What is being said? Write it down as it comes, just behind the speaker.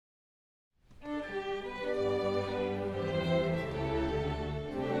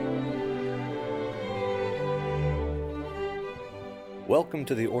Welcome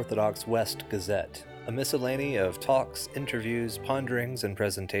to the Orthodox West Gazette, a miscellany of talks, interviews, ponderings, and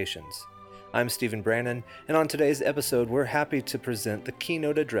presentations. I'm Stephen Brannon, and on today's episode we're happy to present the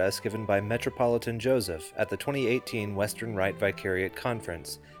keynote address given by Metropolitan Joseph at the 2018 Western Rite Vicariate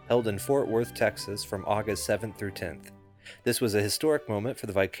Conference, held in Fort Worth, Texas from August 7th through 10th. This was a historic moment for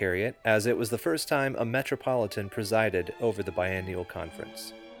the Vicariate, as it was the first time a Metropolitan presided over the biennial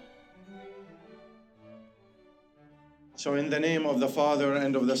conference. So in the name of the Father,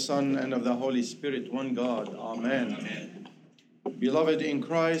 and of the Son, and of the Holy Spirit, one God, Amen. Amen. Beloved in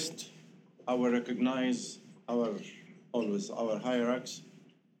Christ, I will recognize our hierarchs,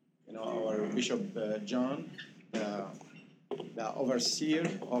 our Bishop John, the overseer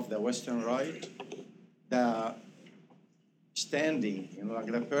of the Western Rite, the standing,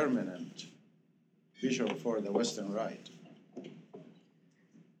 like the permanent bishop for the Western Rite.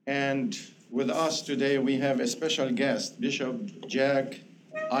 And with us today, we have a special guest, Bishop Jack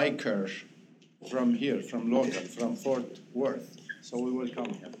Eicher, from Fort Worth. So we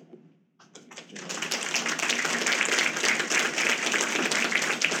welcome him.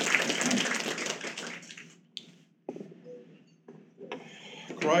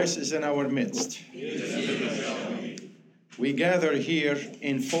 Christ is in our midst. We gather here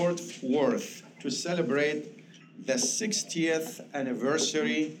in Fort Worth to celebrate the 60th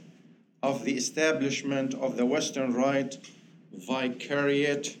anniversary of the establishment of the Western Rite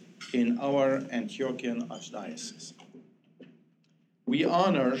Vicariate in our Antiochian Archdiocese. We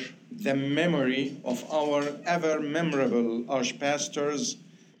honor the memory of our ever-memorable Archpastors,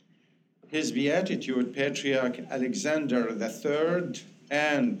 His Beatitude Patriarch Alexander III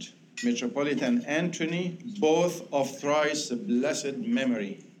and Metropolitan Anthony, both of thrice blessed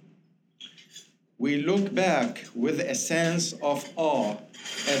memory. We look back with a sense of awe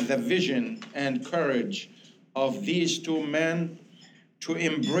at the vision and courage of these two men to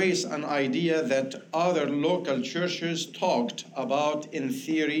embrace an idea that other local churches talked about in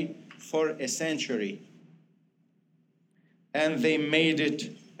theory for a century, and they made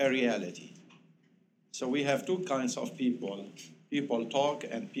it a reality. So we have two kinds of people. People talk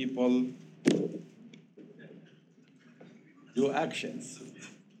and people do actions.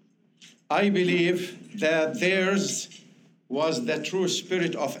 I believe that theirs was the true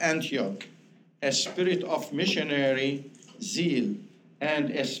spirit of Antioch, a spirit of missionary zeal, and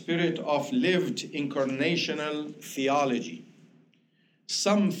a spirit of lived incarnational theology.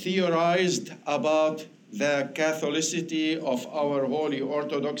 Some theorized about the Catholicity of our Holy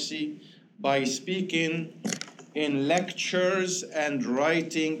Orthodoxy by speaking in lectures and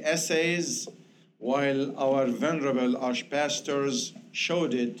writing essays, while our venerable archpastors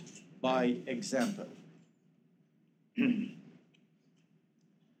showed it by example.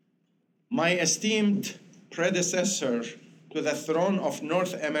 My esteemed predecessor to the throne of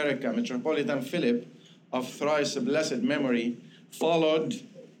North America, Metropolitan Philip of thrice blessed memory, followed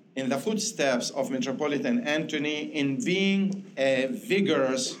in the footsteps of Metropolitan Anthony in being a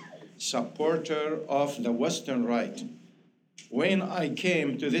vigorous supporter of the Western Rite. When I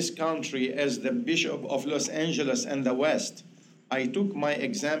came to this country as the Bishop of Los Angeles and the West, I took my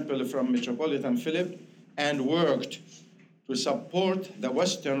example from Metropolitan Philip and worked to support the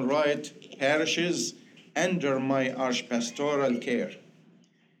Western Rite parishes under my archpastoral care.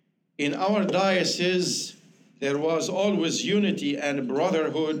 In our diocese, there was always unity and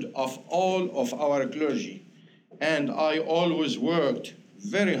brotherhood of all of our clergy, and I always worked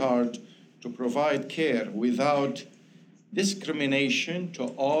very hard to provide care without discrimination to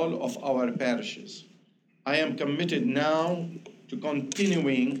all of our parishes. I am committed now to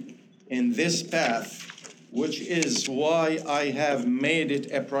continuing in this path, which is why I have made it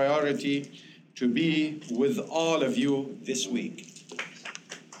a priority to be with all of you this week.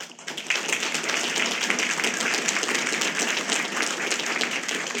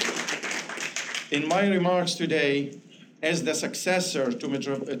 In my remarks today, as the successor to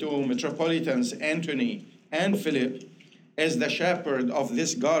Metropolitans Anthony and Philip, as the shepherd of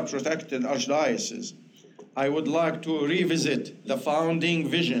this God-protected archdiocese, I would like to revisit the founding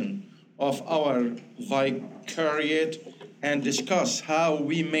vision of our vicariate and discuss how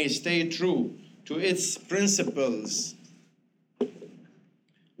we may stay true to its principles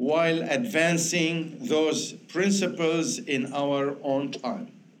while advancing those principles in our own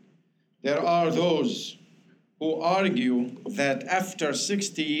time. There are those who argue that after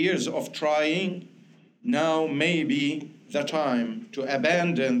 60 years of trying, now may be the time to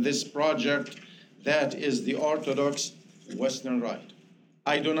abandon this project that is the Orthodox Western Rite.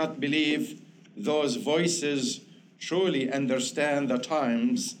 I do not believe those voices truly understand the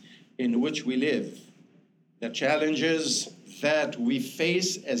times in which we live, the challenges that we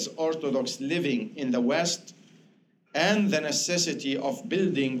face as Orthodox living in the West and the necessity of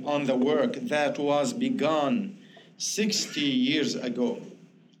building on the work that was begun 60 years ago.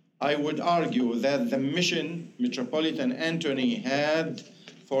 I would argue that the mission Metropolitan Anthony had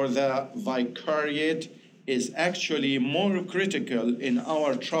for the vicariate is actually more critical in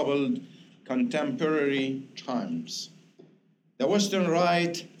our troubled contemporary times. The Western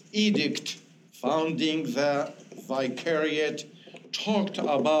Rite edict founding the vicariate talked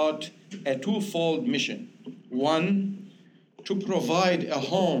about a twofold mission. One, to provide a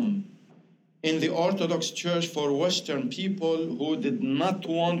home in the Orthodox Church for Western people who did not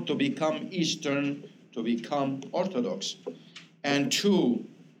want to become Eastern, to become Orthodox. And two,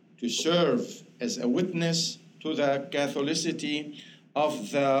 to serve as a witness to the Catholicity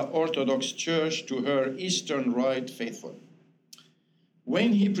of the Orthodox Church to her Eastern Rite faithful.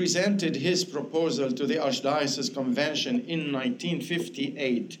 When he presented his proposal to the Archdiocese Convention in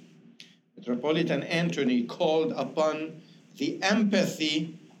 1958, Metropolitan Anthony called upon the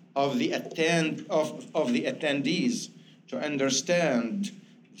empathy of the attendees to understand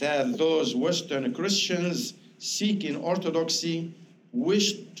that those Western Christians seeking orthodoxy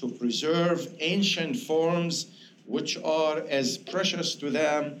wished to preserve ancient forms which are as precious to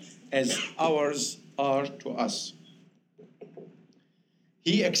them as ours are to us.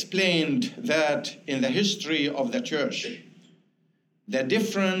 He explained that in the history of the Church, the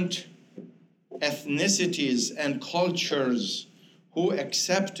different ethnicities and cultures who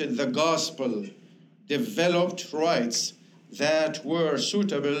accepted the gospel developed rites that were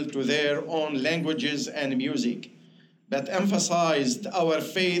suitable to their own languages and music, but emphasized our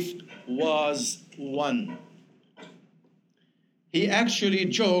faith was one. He actually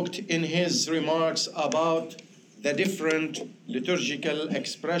joked in his remarks about the different liturgical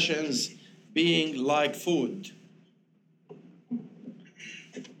expressions being like food.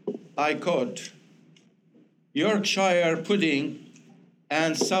 I quote, "Yorkshire pudding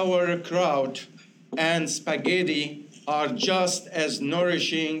and sauerkraut and spaghetti are just as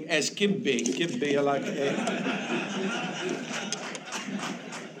nourishing as kibbe." Kibbe, like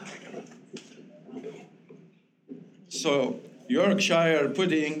So Yorkshire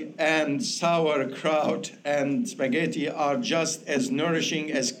pudding and sauerkraut and spaghetti are just as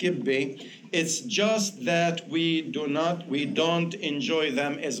nourishing as kibbe. It's just that we don't enjoy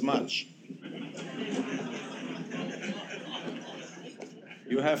them as much.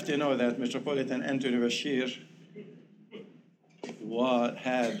 You have to know that Metropolitan Anthony Bashir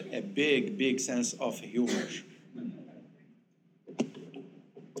had a big sense of humor.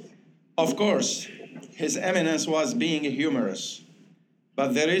 Of course, His Eminence was being humorous,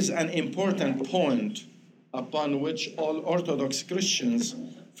 but there is an important point upon which all Orthodox Christians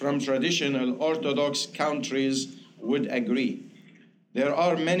from traditional Orthodox countries would agree. There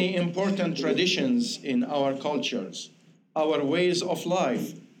are many important traditions in our cultures, our ways of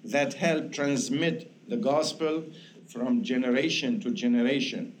life that help transmit the gospel from generation to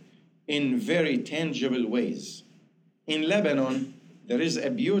generation in very tangible ways. In Lebanon, there is a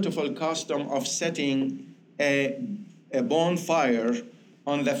beautiful custom of setting a bonfire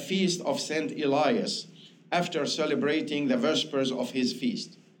on the feast of Saint Elias after celebrating the vespers of his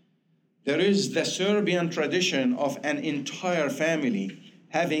feast. There is the Serbian tradition of an entire family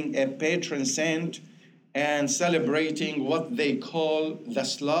having a patron saint and celebrating what they call the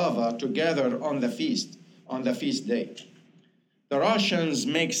slava together on the feast day. The Russians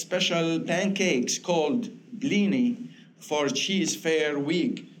make special pancakes called blini for Cheese Fair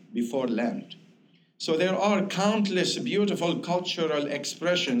week before Lent. So there are countless beautiful cultural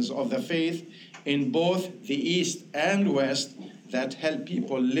expressions of the faith in both the East and West that help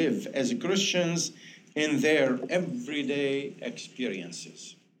people live as Christians in their everyday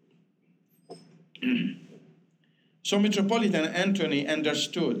experiences. So Metropolitan Anthony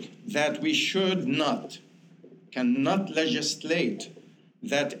understood that we cannot legislate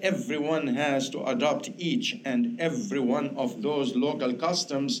that everyone has to adopt each and every one of those local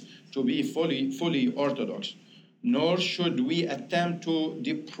customs to be fully Orthodox, nor should we attempt to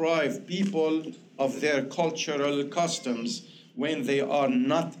deprive people of their cultural customs when they are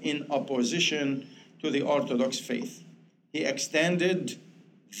not in opposition to the Orthodox faith. He extended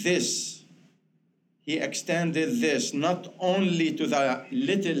this not only to the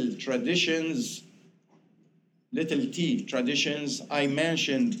little T traditions I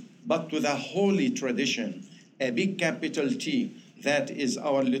mentioned, but to the holy tradition, a big capital T, that is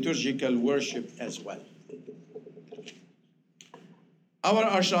our liturgical worship as well. Our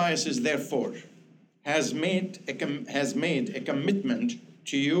Archdiocese, therefore, has made a commitment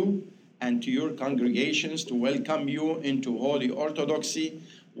to you and to your congregations to welcome you into Holy Orthodoxy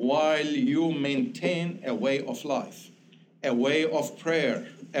while you maintain a way of life, a way of prayer,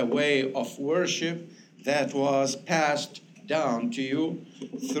 a way of worship that was passed down to you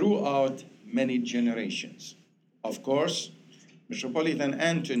throughout many generations. Of course, Metropolitan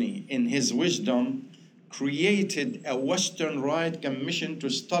Antony, in his wisdom, created a Western Rite Commission to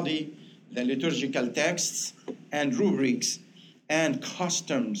study the liturgical texts and rubrics and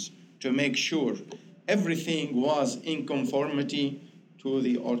customs to make sure everything was in conformity to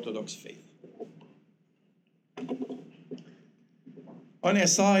the Orthodox faith. On a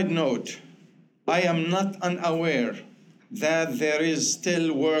side note, I am not unaware that there is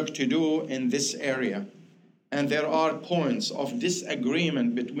still work to do in this area, and there are points of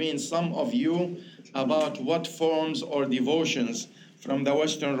disagreement between some of you about what forms or devotions from the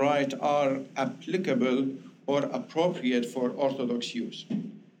Western Rite are applicable or appropriate for Orthodox use.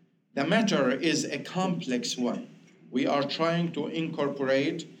 The matter is a complex one. We are trying to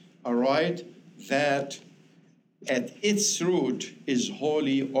incorporate a rite that at its root is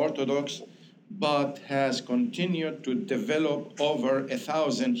wholly Orthodox, but has continued to develop over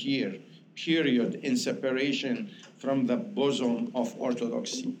 1,000-year period in separation from the bosom of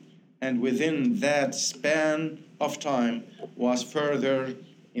Orthodoxy. And within that span of time was further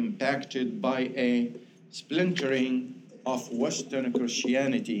impacted by a splintering of Western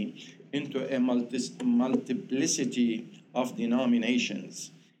Christianity into a multiplicity of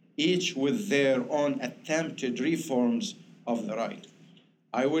denominations, each with their own attempted reforms of the rite.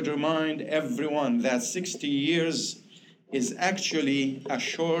 I would remind everyone that 60 years is actually a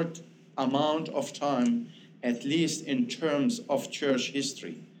short amount of time, at least in terms of church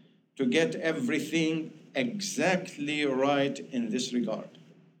history, to get everything exactly right in this regard.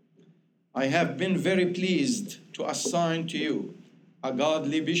 I have been very pleased to assign to you a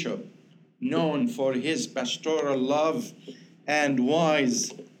godly bishop known for his pastoral love and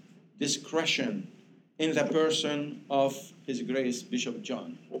wise discretion in the person of His Grace Bishop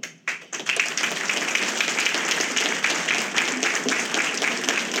John.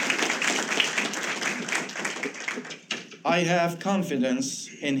 I have confidence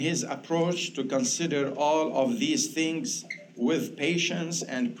in his approach to consider all of these things with patience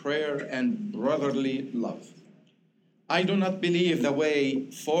and prayer and brotherly love. I do not believe the way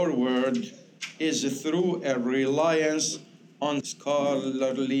forward is through a reliance on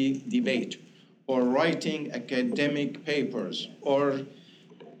scholarly debate or writing academic papers or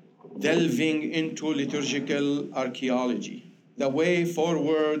delving into liturgical archaeology. The way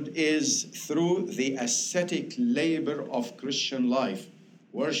forward is through the ascetic labor of Christian life,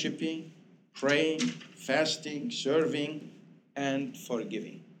 worshiping, praying, fasting, serving, and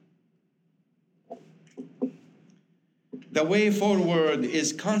forgiving. The way forward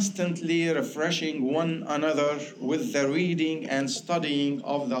is constantly refreshing one another with the reading and studying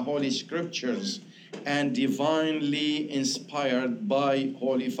of the Holy Scriptures and divinely inspired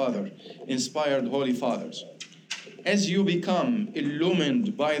Holy Fathers. As you become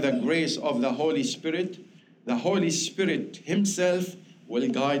illumined by the grace of the Holy Spirit himself will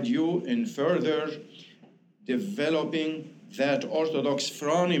guide you in further developing that Orthodox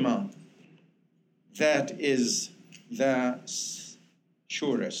phronema that is the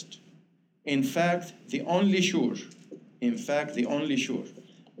surest. In fact, the only sure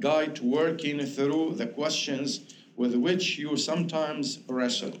guide to working through the questions with which you sometimes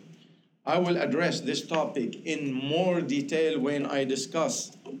wrestle. I will address this topic in more detail when I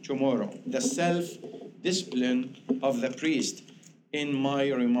discuss tomorrow the self-discipline of the priest in my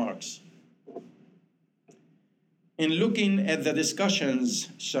remarks. In looking at the discussions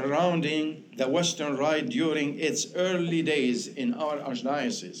surrounding the Western Rite during its early days in our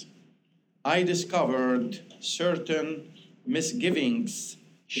archdiocese, I discovered certain misgivings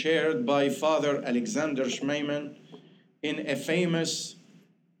shared by Father Alexander Schmemann in a famous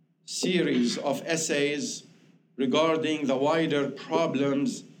series of essays regarding the wider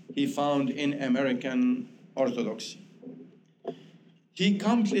problems he found in American Orthodoxy. He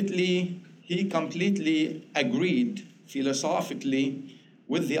completely agreed philosophically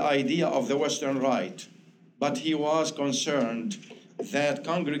with the idea of the Western Rite, but he was concerned that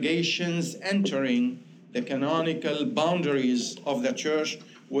congregations entering the canonical boundaries of the Church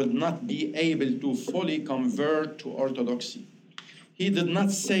would not be able to fully convert to Orthodoxy. He did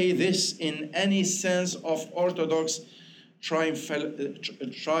not say this in any sense of Orthodox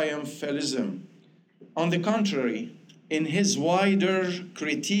triumphalism. On the contrary, in his wider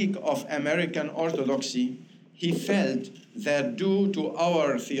critique of American Orthodoxy, he felt that due to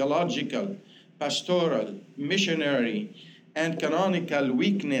our theological, pastoral, missionary, and canonical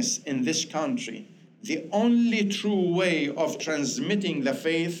weakness in this country, the only true way of transmitting the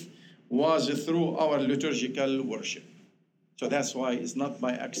faith was through our liturgical worship. So that's why it's not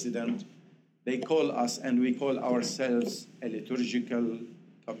by accident they call us, and we call ourselves, a liturgical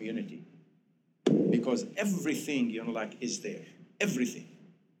community. Because everything, is there. Everything.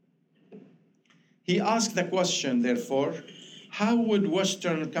 He asked the question, therefore, how would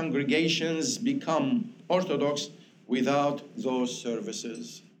Western congregations become Orthodox without those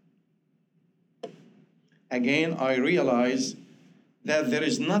services? Again, I realize that there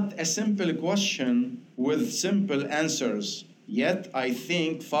is not a simple question with simple answers. Yet, I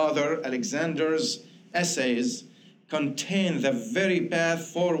think Father Alexander's essays contain the very path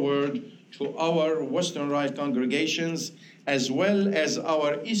forward to our Western Rite congregations as well as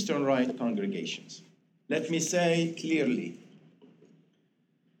our Eastern Rite congregations. Let me say clearly,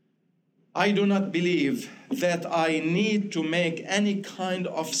 I do not believe that I need to make any kind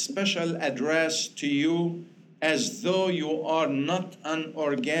of special address to you as though you are not an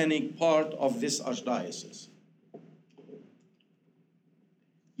organic part of this archdiocese.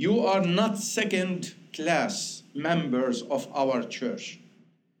 You are not second-class members of our church.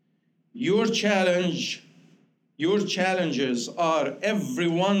 Your challenges are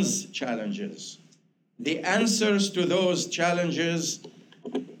everyone's challenges. The answers to those challenges,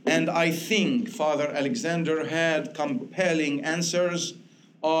 and I think Father Alexander had compelling answers,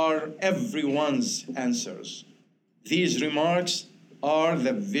 are everyone's answers. These remarks are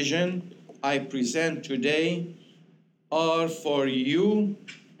the vision I present today, are for you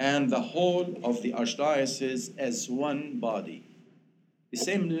and the whole of the Archdiocese as one body. The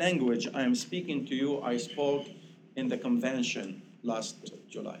same language I am speaking to you, I spoke in the convention last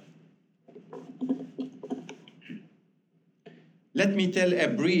July. Let me tell a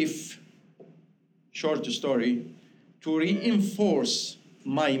brief, short story to reinforce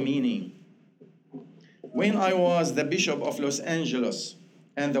my meaning. When I was the Bishop of Los Angeles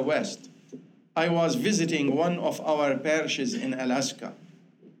and the West, I was visiting one of our parishes in Alaska.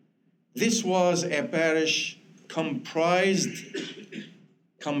 This was a parish comprised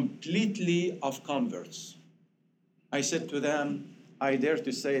completely of converts. I said to them, I dare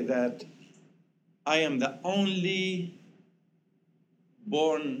to say that I am the only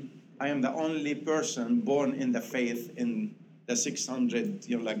person born in the faith in the 600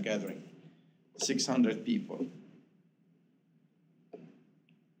 gathering, 600 people.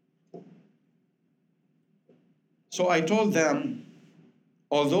 So I told them,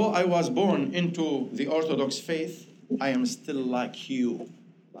 although I was born into the Orthodox faith, I am still like you.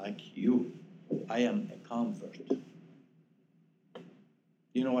 I am a convert.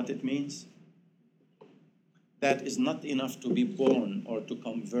 You know what it means? That is not enough to be born or to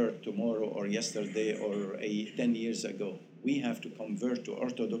convert tomorrow or yesterday or 10 years ago. We have to convert to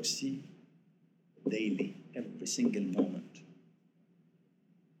Orthodoxy daily, every single moment.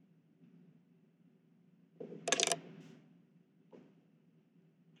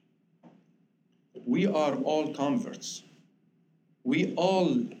 We are all converts. We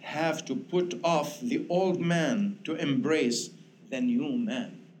all have to put off the old man to embrace the new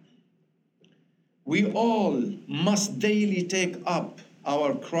man. We all must daily take up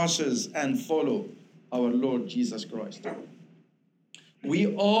our crosses and follow our Lord Jesus Christ. We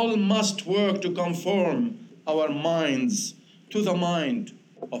all must work to conform our minds to the mind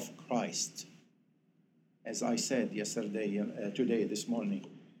of Christ. As I said today, this morning,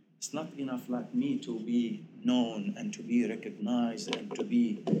 it's not enough like me to be known and to be recognized and to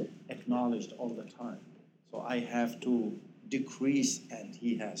be acknowledged all the time. So I have to decrease and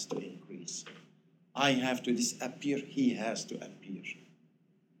he has to increase. I have to disappear, he has to appear.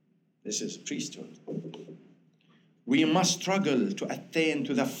 This is priesthood. We must struggle to attain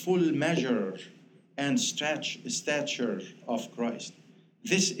to the full measure and stature of Christ.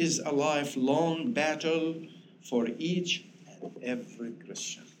 This is a lifelong battle for each and every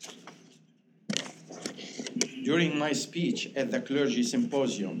Christian. During my speech at the Clergy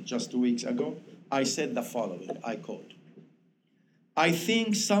Symposium just 2 weeks ago, I said the following, I quote, I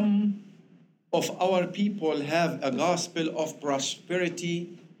think some of our people have a gospel of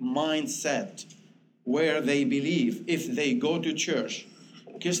prosperity mindset where they believe if they go to church,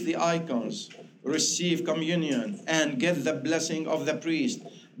 kiss the icons, receive communion, and get the blessing of the priest,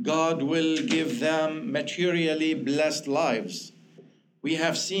 God will give them materially blessed lives. We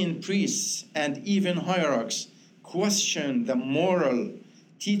have seen priests and even hierarchs question the moral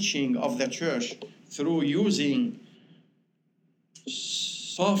teaching of the church through using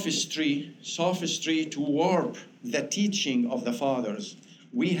sophistry to warp the teaching of the fathers.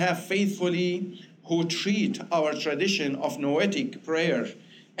 We have faithfully who treat our tradition of noetic prayer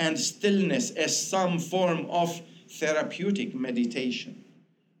and stillness as some form of therapeutic meditation.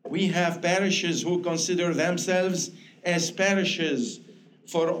 We have parishes who consider themselves as parishes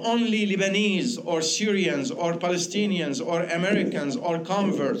for only Lebanese or Syrians or Palestinians or Americans or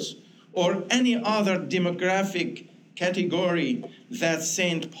converts or any other demographic category that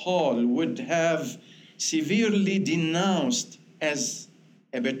St. Paul would have severely denounced as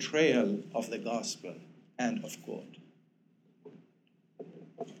a betrayal of the gospel, end of quote.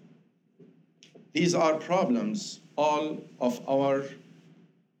 These are problems all of our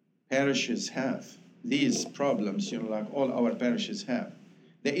parishes have. These problems, like all our parishes have.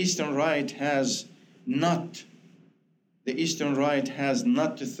 The Eastern Rite has not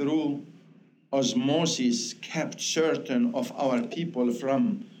through osmosis kept certain of our people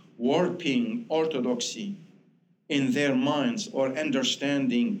from warping orthodoxy in their minds or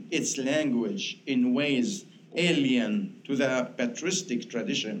understanding its language in ways alien to the patristic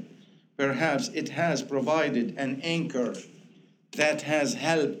tradition. Perhaps it has provided an anchor that has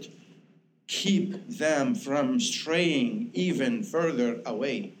helped keep them from straying even further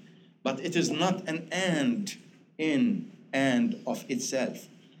away. But it is not an end in and of itself.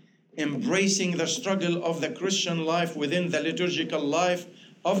 Embracing the struggle of the Christian life within the liturgical life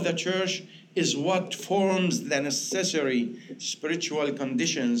of the Church is what forms the necessary spiritual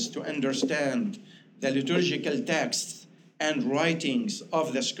conditions to understand the liturgical texts and writings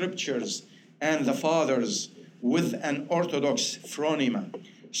of the Scriptures and the Fathers with an Orthodox phronema.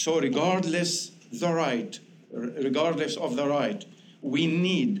 So regardless of the rite, we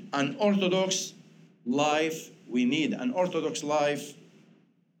need an Orthodox life. We need an Orthodox life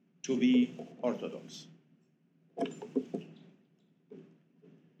to be Orthodox.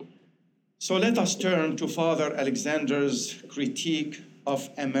 So let us turn to Father Alexander's critique of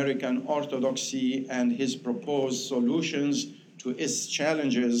American Orthodoxy and his proposed solutions to its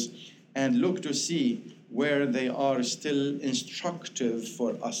challenges and look to see where they are still instructive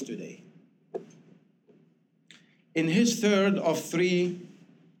for us today. In his third of three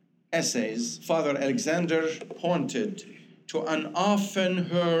essays, Father Alexander pointed to an often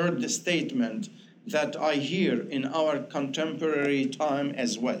heard statement that I hear in our contemporary time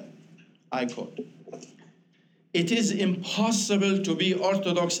as well. I quote, "It is impossible to be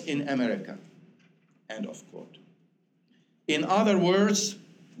Orthodox in America," end of quote. In other words,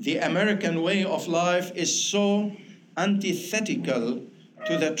 the American way of life is so antithetical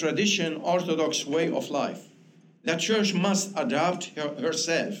to the traditional Orthodox way of life. The Church must adapt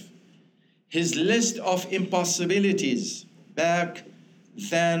herself. His list of impossibilities back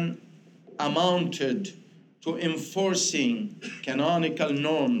then amounted to enforcing canonical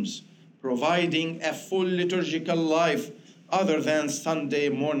norms, providing a full liturgical life other than Sunday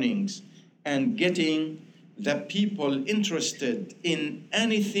mornings, and getting the people interested in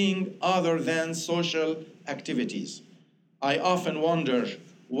anything other than social activities. I often wonder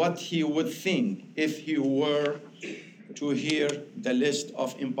what he would think if he were to hear the list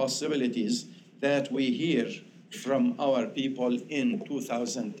of impossibilities that we hear from our people in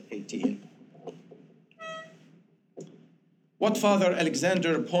 2018. What Father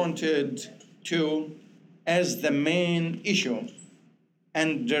Alexander pointed to as the main issue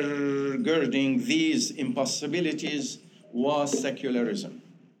undergirding these impossibilities was secularism.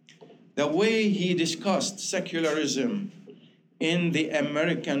 The way he discussed secularism in the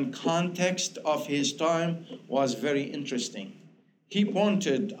American context of his time was very interesting. He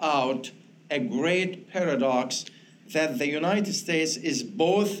pointed out a great paradox that the United States is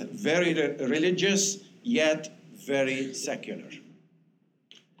both very religious yet very secular.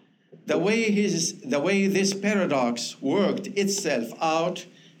 The way this paradox worked itself out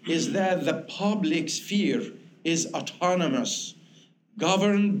is that the public sphere is autonomous,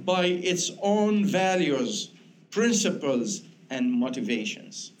 governed by its own values, principles, and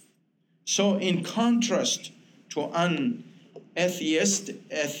motivations. So in contrast to an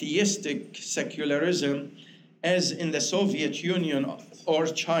atheistic secularism, as in the Soviet Union or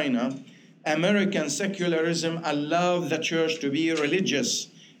China, American secularism allowed the Church to be religious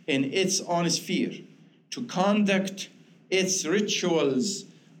in its own sphere, to conduct its rituals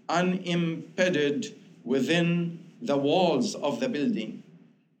unimpeded within the walls of the building.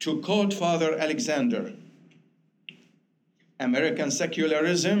 To quote Father Alexander, American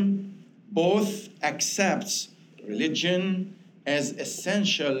secularism both accepts religion as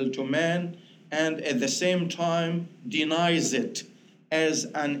essential to man and at the same time denies it as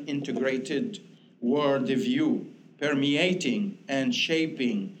an integrated worldview, permeating and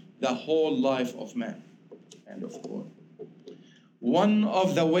shaping the whole life of man. End of quote. One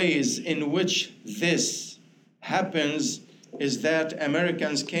of the ways in which this happens is that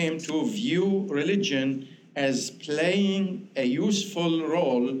Americans came to view religion as playing a useful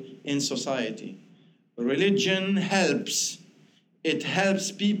role in society. Religion helps. It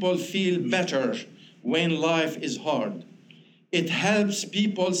helps people feel better when life is hard. It helps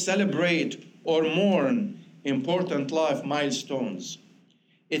people celebrate or mourn important life milestones.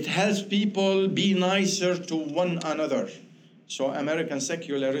 It helps people be nicer to one another. So American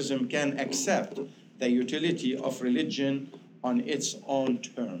secularism can accept the utility of religion on its own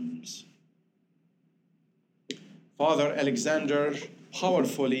terms. Father Alexander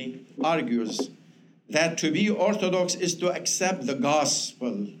powerfully argues that to be Orthodox is to accept the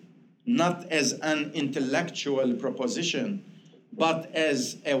gospel, not as an intellectual proposition, but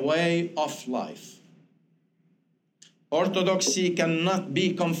as a way of life. Orthodoxy cannot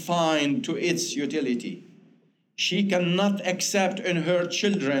be confined to its utility. She cannot accept in her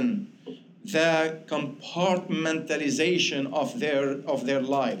children the compartmentalization of their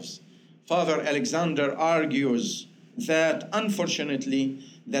lives. Father Alexander argues that, unfortunately,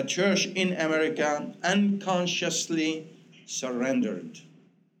 the church in America unconsciously surrendered.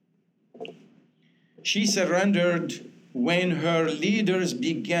 She surrendered when her leaders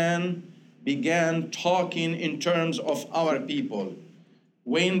began talking in terms of our people,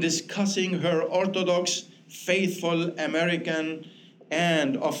 when discussing her Orthodox, faithful American,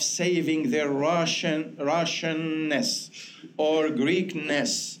 and of saving their Russianness or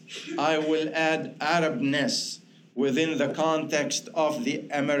Greekness, I will add Arabness, within the context of the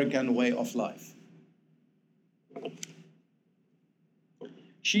American way of life.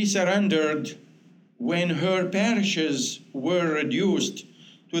 She surrendered when her parishes were reduced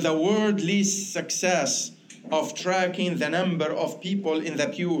to the worldly success of tracking the number of people in the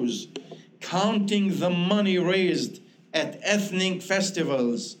pews, counting the money raised at ethnic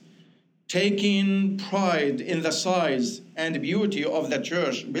festivals, taking pride in the size and beauty of the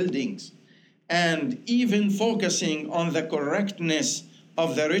church buildings, and even focusing on the correctness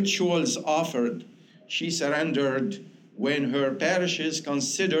of the rituals offered. She surrendered when her parishes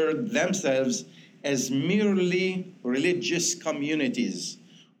considered themselves as merely religious communities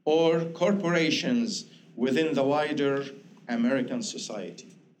or corporations within the wider American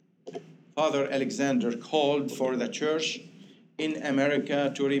society. Father Alexander called for the church in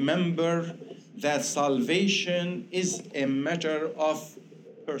America to remember that salvation is a matter of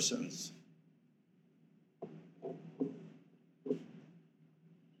persons.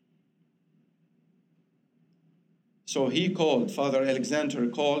 So Father Alexander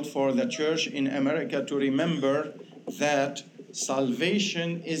called for the church in America to remember that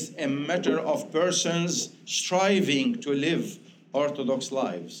salvation is a matter of persons striving to live Orthodox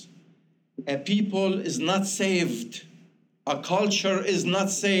lives. A people is not saved. A culture is not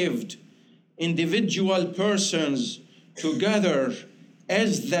saved. Individual persons together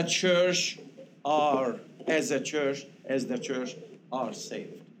as the church are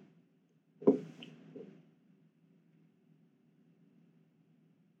saved.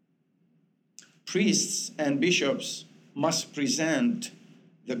 Priests and bishops must present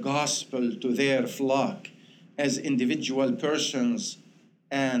the gospel to their flock as individual persons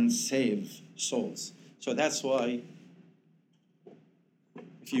and save souls. So that's why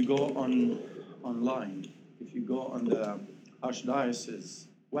if you go online, if you go on the Archdiocese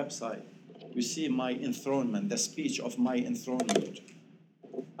website, you see my enthronement, the speech of my enthronement.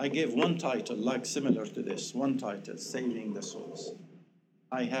 I gave one title, like similar to this, one title, Saving the Souls.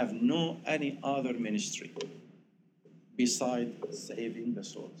 I have no any other ministry beside saving the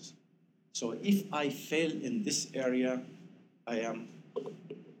souls. So if I fail in this area, I am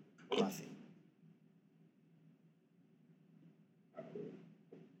nothing.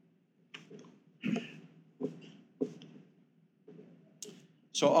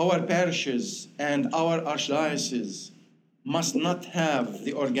 So our parishes and our archdiocese must not have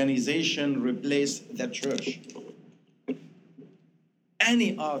the organization replace the church.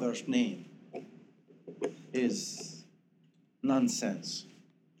 Any other name is nonsense.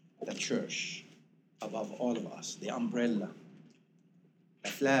 The church, above all of us, the umbrella, the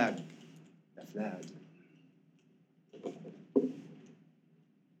flag.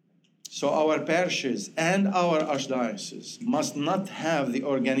 So our parishes and our archdiocese must not have the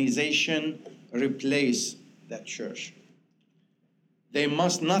organization replace that church. They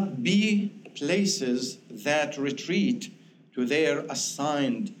must not be places that retreat to their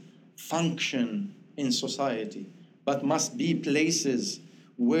assigned function in society, but must be places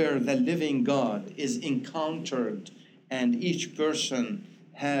where the living God is encountered and each person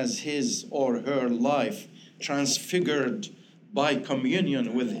has his or her life transfigured by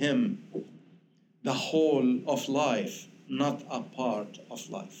communion with him, the whole of life, not a part of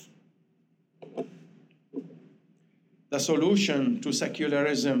life. The solution to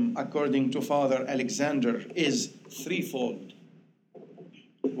secularism, according to Father Alexander, is threefold.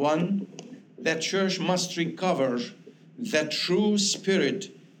 One, the church must recover the true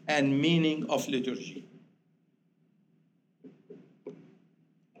spirit and meaning of liturgy.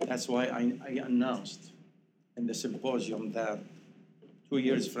 That's why I announced in the symposium that 2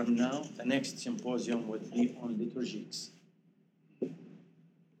 years from now, the next symposium would be on liturgies.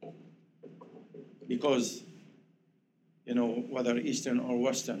 Because, whether Eastern or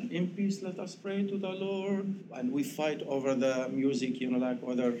Western, in peace let us pray to the Lord, and we fight over the music, like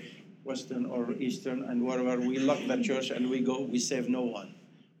whether Western or Eastern, and wherever we lock the church and we go, we save no one.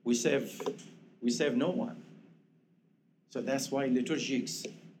 We save no one. So that's why liturgics,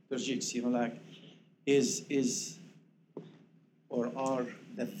 is or are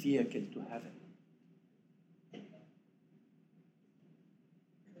the vehicle to heaven.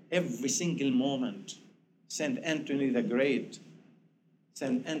 Every single moment, Saint Anthony the Great,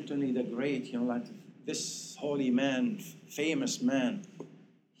 this holy man, famous man,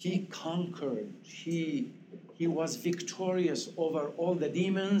 he conquered, he was victorious over all the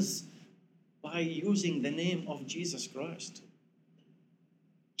demons by using the name of Jesus Christ.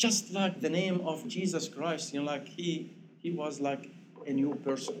 Just like the name of Jesus Christ, he was like a new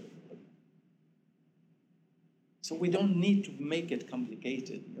person. So we don't need to make it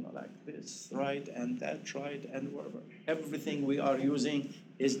complicated, like this, right, and that, right, and whatever. Everything we are using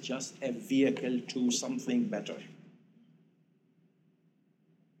is just a vehicle to something better.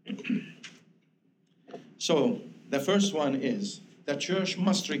 So the first one is the church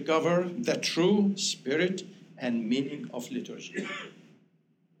must recover the true spirit and meaning of liturgy.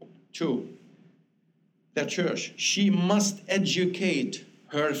 2, the church, she must educate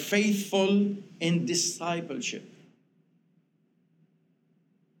her faithful in discipleship.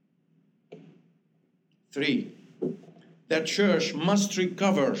 3, the church must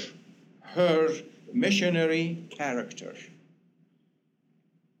recover her missionary character.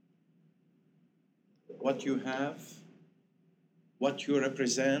 What you have, what you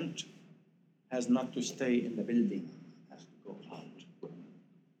represent, has not to stay in the building, has to go out.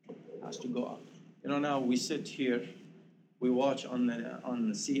 Has to go out. Now we sit here, we watch on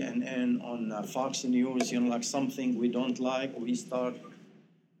CNN, on Fox News, like something we don't like, we start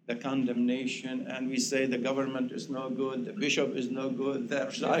the condemnation, and we say the government is no good, the bishop is no good, the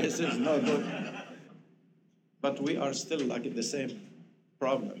archdiocese is no good. But we are still like the same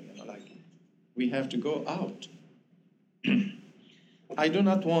problem, we have to go out. I do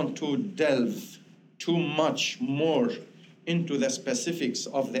not want to delve too much more into the specifics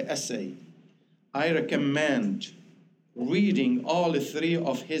of the essay. I recommend reading all 3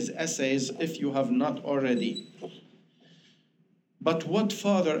 of his essays if you have not already. But what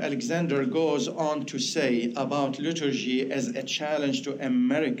Father Alexander goes on to say about liturgy as a challenge to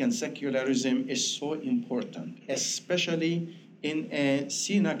American secularism is so important, especially in a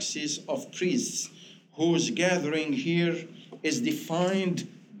synaxis of priests whose gathering here is defined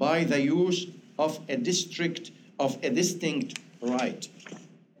by the use of a distinct rite.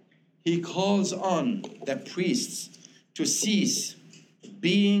 He calls on the priests to cease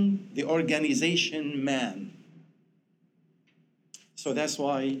being the organization man. So that's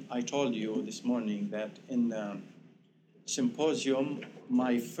why I told you this morning that in the symposium,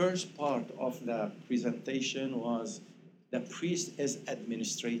 my first part of the presentation was the priest as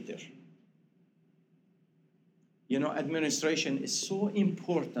administrator. Administration is so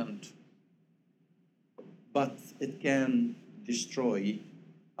important, but it can destroy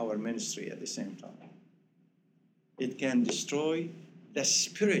our ministry at the same time. It can destroy the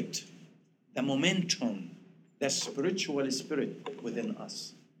spirit, the momentum, the spiritual spirit within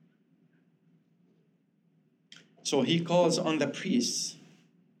us. So he calls on the priests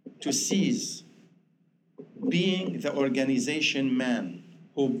to cease being the organization man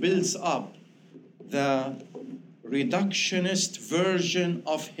who builds up the reductionist version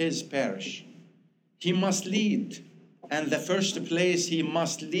of his parish. He must lead, and the first place he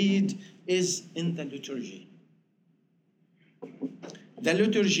must lead is in the liturgy. The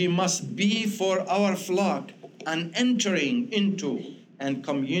liturgy must be for our flock an entering into and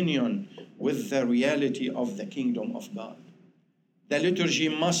communion with the reality of the kingdom of God. The liturgy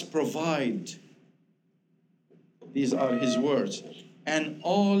must provide, these are his words, an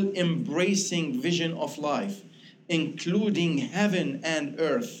all-embracing vision of life, including heaven and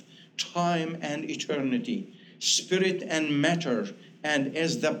earth, time and eternity, spirit and matter, and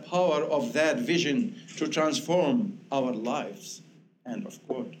is the power of that vision to transform our lives. End of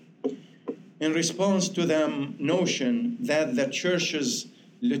quote. In response to the notion that the church's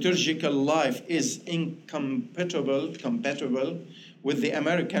liturgical life is incompatible with the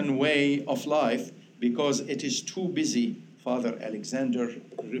American way of life because it is too busy, Father Alexander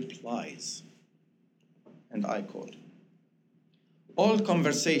replies, and I quote, "All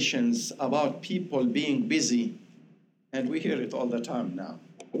conversations about people being busy, and we hear it all the time now,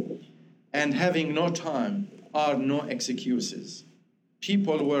 and having no time are no excuses.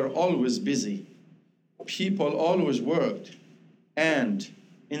 People were always busy. People always worked. And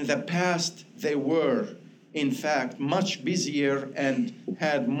in the past, they were, in fact, much busier and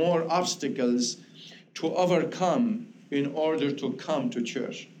had more obstacles to overcome in order to come to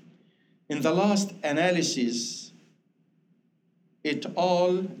church. In the last analysis, it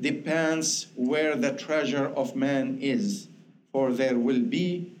all depends where the treasure of man is, for there will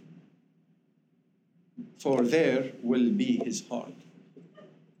be his heart.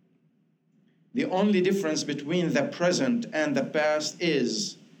 The only difference between the present and the past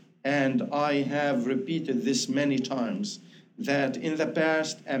is, and I have repeated this many times, that in the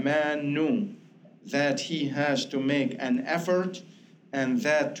past a man knew that he has to make an effort, and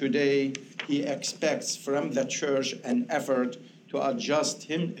that today he expects from the church an effort to adjust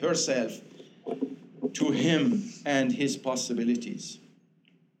herself to him and his possibilities.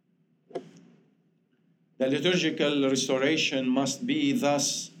 The liturgical restoration must be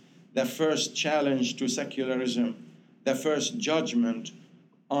thus the first challenge to secularism, the first judgment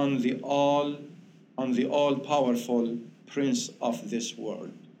on the all-powerful prince of this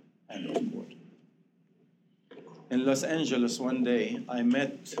world." End of quote. In Los Angeles one day, I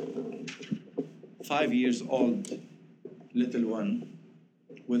met 5 years old little one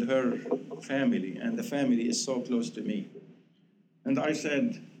with her family, and the family is so close to me. And I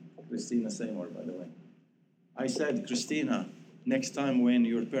said, Christina Seymour, by the way, I said, "Christina, next time when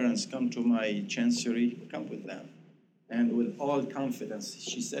your parents come to my chancery, come with them." And with all confidence,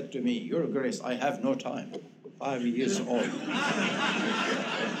 she said to me, "Your Grace, I have no time." 5 years old.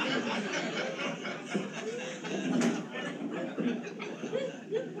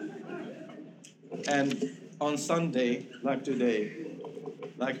 And on Sunday, like today,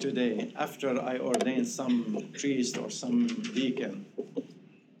 after I ordained some priest or some deacon,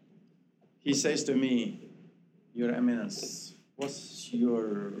 he says to me, "Your Eminence, what's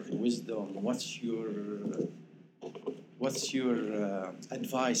your wisdom? What's your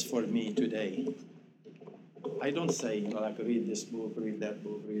advice for me today?" I don't say, like, read this book, read that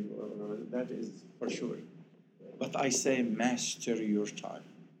book, that is for sure. But I say, master your time.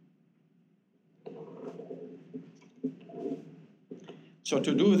 So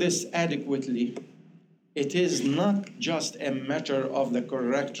to do this adequately, it is not just a matter of the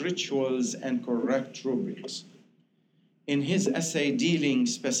correct rituals and correct rubrics. In his essay dealing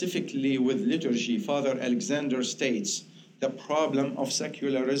specifically with liturgy, Father Alexander states, "The problem of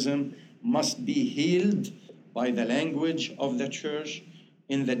secularism must be healed by the language of the church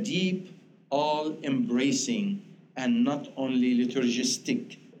in the deep, all-embracing, and not only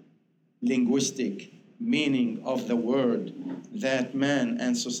liturgistic, linguistic meaning of the word that man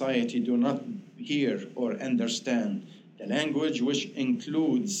and society do not hear or understand, the language which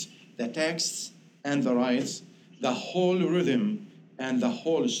includes the texts and the rites, the whole rhythm and the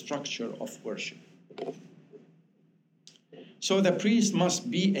whole structure of worship." So the priest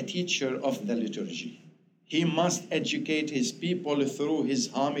must be a teacher of the liturgy. He must educate his people through his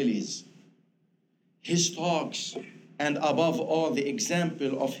homilies, his talks, and above all, the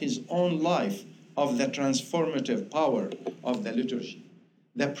example of his own life of the transformative power of the liturgy.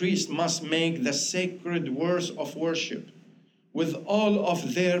 The priest must make the sacred words of worship, with all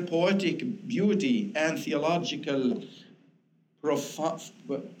of their poetic beauty and theological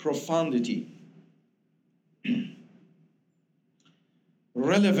profundity,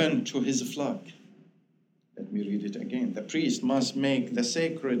 relevant to his flock. Let me read it again. The priest must make the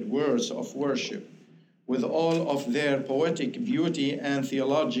sacred words of worship, with all of their poetic beauty and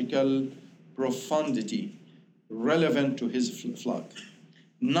theological profundity, relevant to his flock,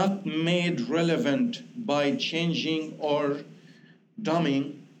 not made relevant by changing or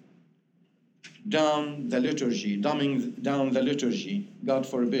dumbing down the liturgy, God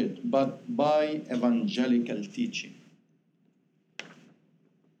forbid, but by evangelical teaching.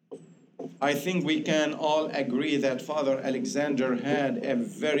 I think we can all agree that Father Alexander had a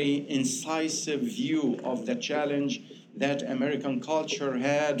very incisive view of the challenge that American culture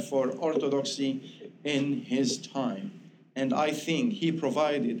had for orthodoxy in his time. And I think he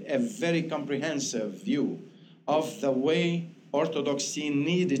provided a very comprehensive view of the way Orthodoxy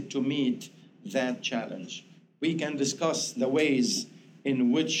needed to meet that challenge. We can discuss the ways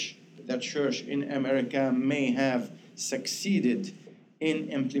in which the church in America may have succeeded in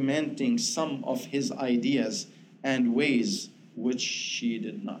implementing some of his ideas and ways which she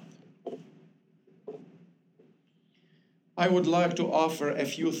did not. I would like to offer a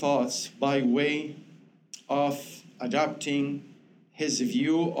few thoughts by way of adapting his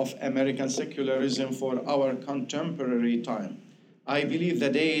view of American secularism for our contemporary time. I believe the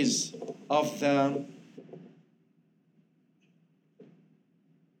days of the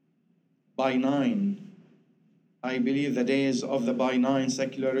benign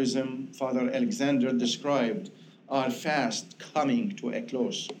secularism Father Alexander described are fast coming to a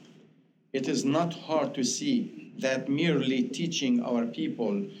close. It is not hard to see that merely teaching our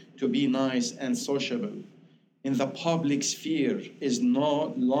people to be nice and sociable in the public sphere is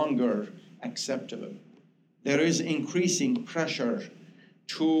no longer acceptable. There is increasing pressure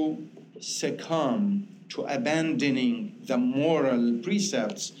to succumb to abandoning the moral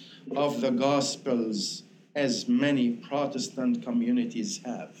precepts of the Gospels, as many Protestant communities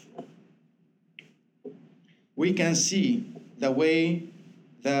have. We can see the way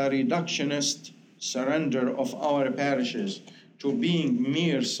the reductionist surrender of our parishes to being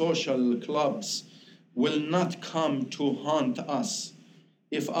mere social clubs will not come to haunt us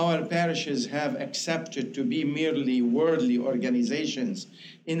if our parishes have accepted to be merely worldly organizations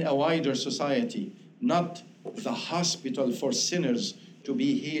in a wider society, not the hospital for sinners to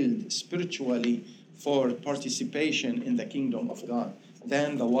be healed spiritually for participation in the kingdom of God.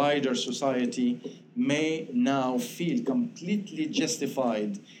 Then the wider society may now feel completely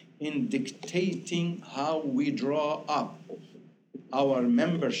justified in dictating how we draw up our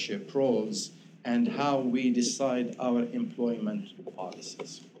membership rolls and how we decide our employment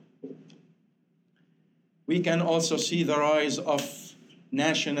policies. We can also see the rise of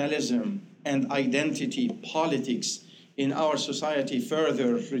nationalism and identity politics in our society,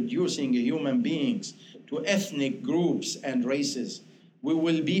 further reducing human beings to ethnic groups and races. We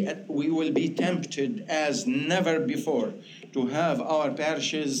will be tempted as never before to have our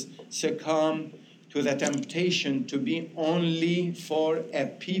parishes succumb to the temptation to be only for a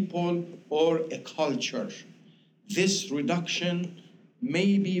people or a culture. This reduction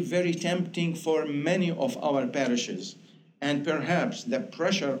may be very tempting for many of our parishes, and perhaps the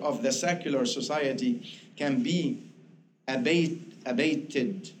pressure of the secular society can be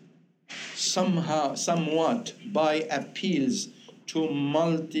abated somewhat by appeals to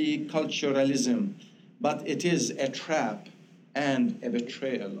multiculturalism, but it is a trap and a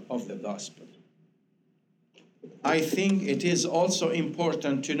betrayal of the gospel. I think it is also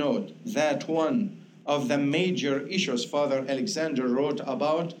important to note that one of the major issues Father Alexander wrote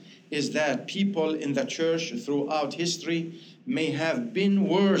about is that people in the church throughout history may have been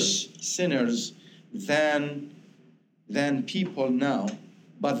worse sinners than people now,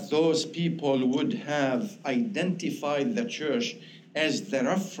 but those people would have identified the church as the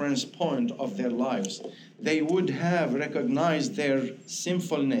reference point of their lives. They would have recognized their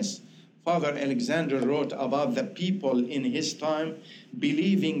sinfulness. Father Alexander wrote about the people in his time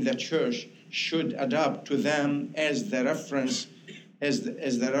believing the church should adapt to them as the reference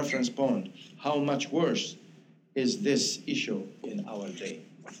point. How much worse is this issue in our day?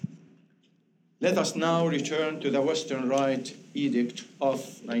 Let us now return to the Western Rite Edict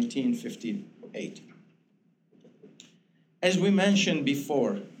of 1958. As we mentioned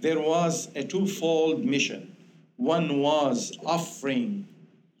before, there was a twofold mission. One was offering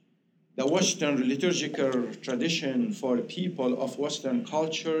the Western liturgical tradition for people of Western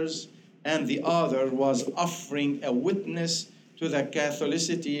cultures, and the other was offering a witness to the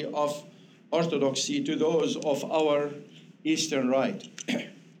Catholicity of Orthodoxy to those of our Eastern Rite.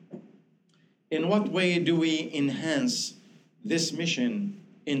 In what way do we enhance this mission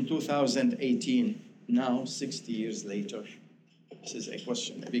in 2018, now 60 years later? This is a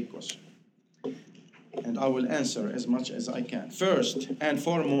question, a big question. And I will answer as much as I can. First and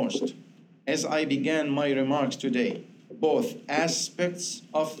foremost, as I began my remarks today, both aspects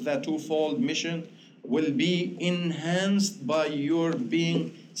of the twofold mission will be enhanced by your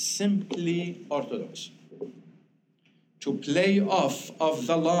being simply Orthodox. To play off of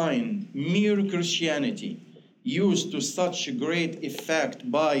the line mere Christianity used to such great effect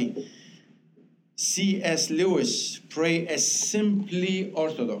by C.S. Lewis, pray as simply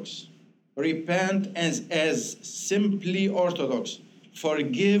Orthodox, repent as simply Orthodox,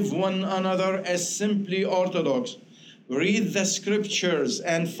 forgive one another as simply Orthodox, read the scriptures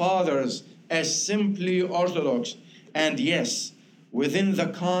and fathers as simply Orthodox, and yes, within the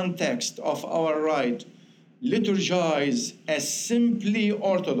context of our rite, liturgize as simply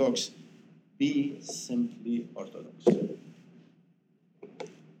Orthodox. Be simply Orthodox.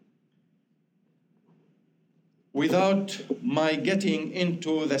 Without my getting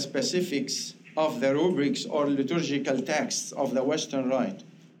into the specifics of the rubrics or liturgical texts of the Western Rite,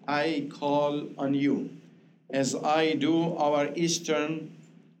 I call on you, as I do our Eastern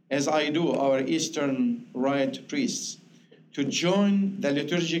Rite priests, to join the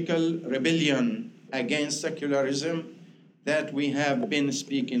liturgical rebellion against secularism that we have been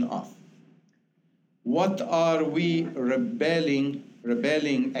speaking of. What are we rebelling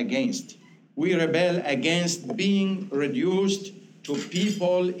against? We rebel against being reduced to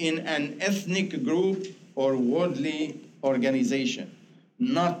people in an ethnic group or worldly organization,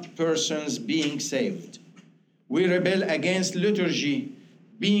 not persons being saved. We rebel against liturgy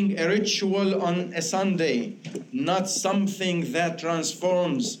being a ritual on a Sunday, not something that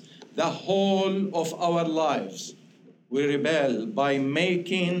transforms the whole of our lives. We rebel by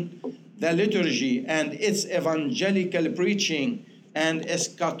making the liturgy and its evangelical preaching and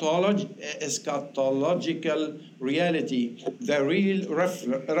eschatological reality the real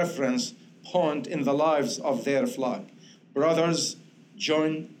reference point in the lives of their flock. Brothers,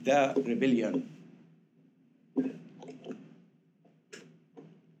 join the rebellion.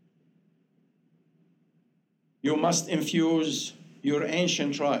 You must infuse your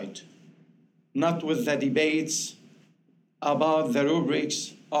ancient rite, not with the debates about the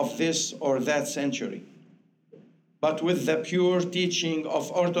rubrics of this or that century, but with the pure teaching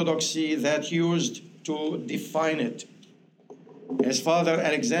of Orthodoxy that used to define it. As Father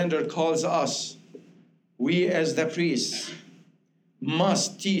Alexander calls us, we as the priests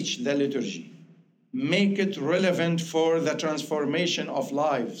must teach the liturgy, make it relevant for the transformation of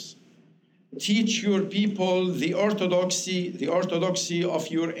lives. Teach your people the orthodoxy of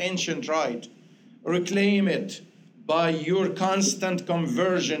your ancient rite. Reclaim it by your constant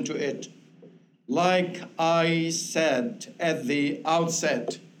conversion to it. Like I said at the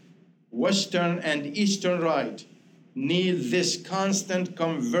outset, Western and Eastern Rite need this constant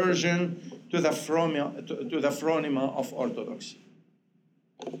conversion to the phronema of Orthodoxy.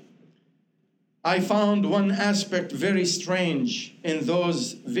 I found one aspect very strange in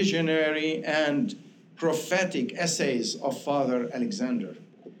those visionary and prophetic essays of Father Alexander.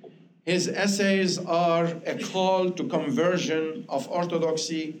 His essays are a call to conversion of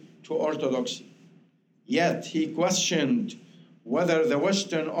Orthodoxy to Orthodoxy. Yet he questioned whether the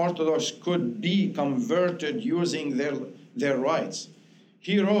Western Orthodox could be converted using their rites.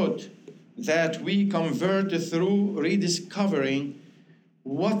 He wrote that we convert through rediscovering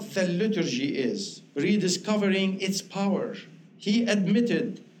what the liturgy is, rediscovering its power. He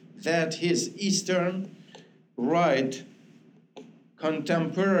admitted that his Eastern Rite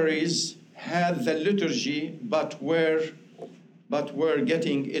contemporaries had the liturgy but were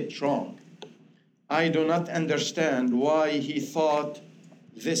getting it wrong. I do not understand why he thought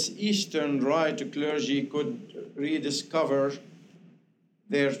this Eastern Rite clergy could rediscover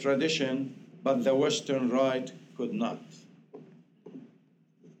their tradition, but the Western Rite could not.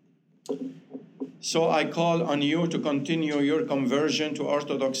 So I call on you to continue your conversion to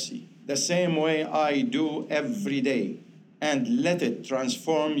Orthodoxy the same way I do every day, and let it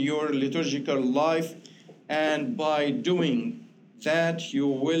transform your liturgical life, and by doing that you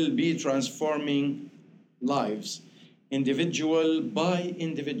will be transforming lives, individual by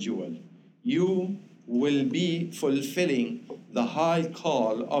individual. You will be fulfilling the high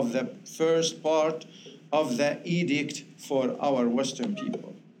call of the first part of the edict for our Western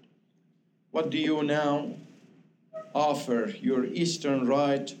people. What do you now offer your Eastern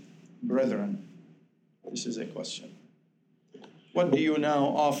Rite brethren? This is a question. What do you now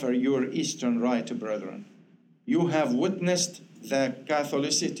offer your Eastern Rite brethren? You have witnessed the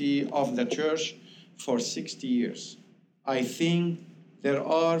Catholicity of the Church for 60 years. I think there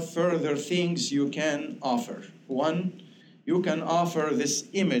are further things you can offer. One, you can offer this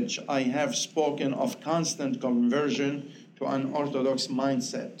image I have spoken of, constant conversion to an Orthodox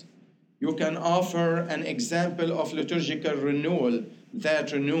mindset. You can offer an example of liturgical renewal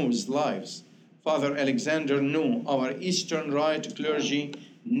that renews lives. Father Alexander knew our Eastern Rite clergy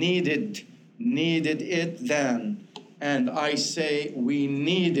needed it then, and I say we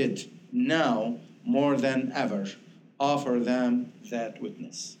need it now more than ever. Offer them that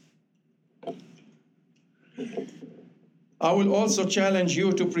witness. I will also challenge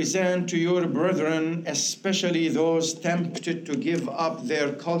you to present to your brethren, especially those tempted to give up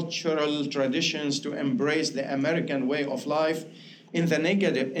their cultural traditions to embrace the American way of life in the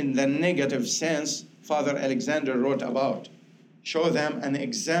negative sense Father Alexander wrote about. Show them an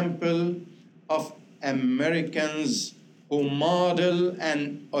example of Americans who model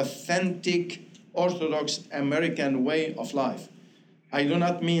an authentic Orthodox American way of life. I do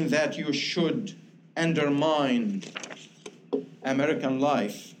not mean that you should undermine American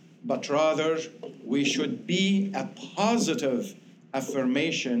life, but rather we should be a positive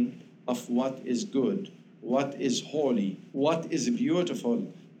affirmation of what is good, what is holy, what is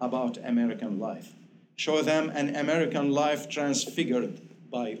beautiful about American life. Show them an American life transfigured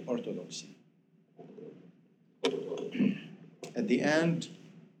by orthodoxy. At the end,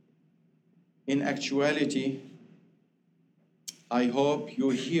 in actuality, I hope you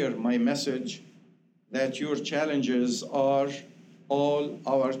hear my message that your challenges are all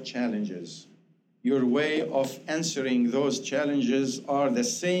our challenges. Your way of answering those challenges are the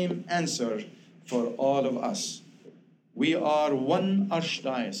same answer for all of us. We are one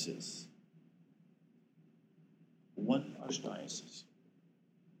archdiocese. One archdiocese.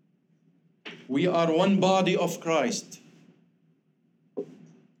 We are one body of Christ.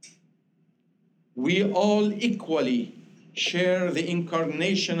 We all equally share the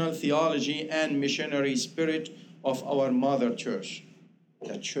incarnational theology and missionary spirit of our mother church,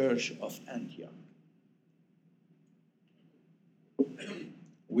 the Church of Antioch.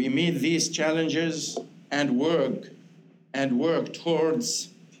 We meet these challenges and work towards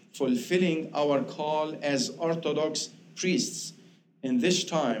fulfilling our call as Orthodox priests in this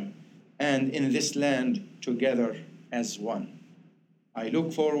time and in this land together as one. I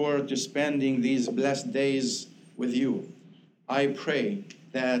look forward to spending these blessed days with you. I pray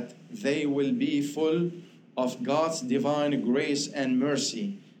that they will be full of God's divine grace and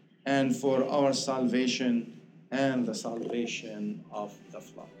mercy, and for our salvation and the salvation of the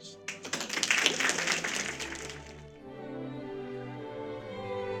flocks.